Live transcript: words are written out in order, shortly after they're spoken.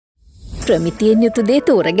ප්‍රමිතියෙන් යුතු දේ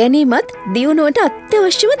තෝර ගැනීමත් දියුණුවට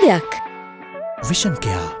අත්‍යවශ්‍යම දෙයක්.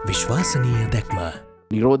 විෂන්කයා විශ්වාසනීය දැක්ම.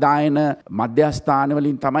 නිරෝධායන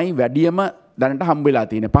මධ්‍යස්ථානවලින් තමයි වැඩියම දැනට හම්බෙලා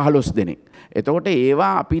තියෙන 15 දෙනෙක්. එතකොට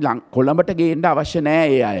ඒවා අපි කොළඹට ගේන්න අවශ්‍ය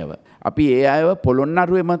නෑ ඒ අයව. අපි ඒ අයව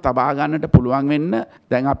පොළොන්නරුවේම තබා ගන්නට පුළුවන් වෙන්න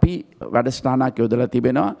දැන් අපි වැඩසටහනක් යොදලා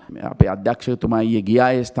තිබෙනවා. අපේ අධ්‍යක්ෂකතුමා ඊයේ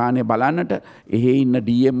ගියා ඒ ස්ථානයේ බලන්නට. එහි ඉන්න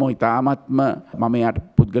DMO ඉතාමත්ම මම යාට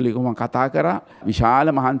පුද්ගලිකවම කතා කරා.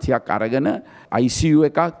 විශාල මහන්සියක් අරගෙන ICU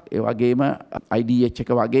එකක් ඒ වගේම IDH එක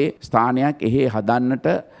වගේ ස්ථානයක් එහි හදන්නට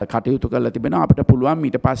කටයුතු කරලා තිබෙනවා. අපිට පුළුවන්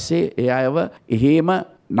ඊට පස්සේ ඒ අයව එහෙම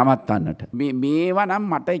නවත්තන්නට. මේවා නම්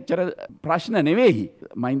මට එච්චර ප්‍රශ්න නෙවෙයි.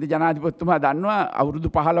 මහින්ද ජනාධිපතිතුමා දන්නවා අවුරුදු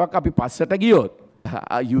 15ක් අපි පස්සට ගියොත්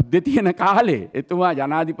යුද්ධේ තියෙන කාලේ එතුමා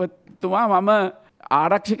ජනාධිපතිතුමා මම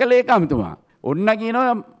ආරක්ෂක ලේකම්තුමා ඔන්න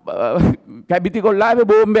කියනවා කැබිති කොල්ලාවේ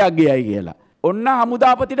බෝම්බයක් ගියයි කියලා. ඔන්න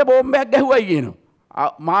හමුදාපතිට බෝම්බයක් ගැහුවයි කියනවා.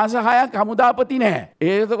 මාස 6ක් හමුදාපති නැහැ.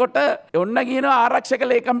 ඒකකොට ඔන්න කියනවා ආරක්ෂක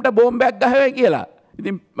ලේකම්ට බෝම්බයක් ගහුවයි කියලා.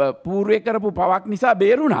 ඉතින් පූර්වේ කරපු පවක් නිසා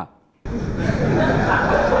බේරුණා.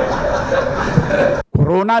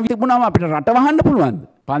 කොරෝනා තිබුණාම අපිට රට වහන්න පුළුවන්ද?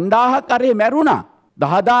 5000ක් අරේ මැරුණා.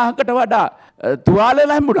 10000කට වඩා තුවාල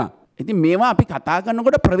ලැබුණා. ඉතින් මේවා අපි කතා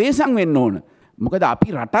කරනකොට ප්‍රවේශම් වෙන්න ඕන. මොකද අපි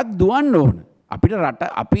රටක් දුවන්න ඕන. අපිට රට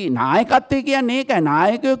අපි නායකත්වය කියන්නේ ඒකයි.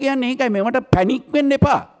 නායකයෝ කියන්නේ ඒකයි. මේවට පැනික් වෙන්න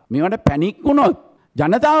එපා. මේවට පැනික් වුණොත්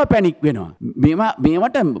ජනතාව පැනික් වෙනවා.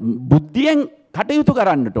 මේවට බුද්ධියෙන් කටයුතු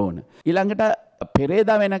කරන්නට ඕන. ඊළඟට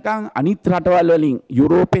පෙරේදා වෙනකන් අනිත් රටවල් වලින්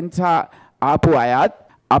යුරෝපෙන් සහ ආපු අයත්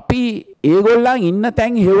අපි ඒගොල්ලන් ඉන්න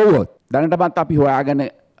තැන් හෙවුවොත් දැනටමත් අපි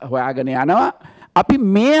හොයාගෙන යනවා. අපි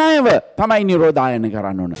මේ අයව තමයි නිරෝධායන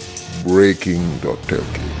කරන්න ඕන.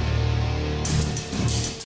 Breaking.lk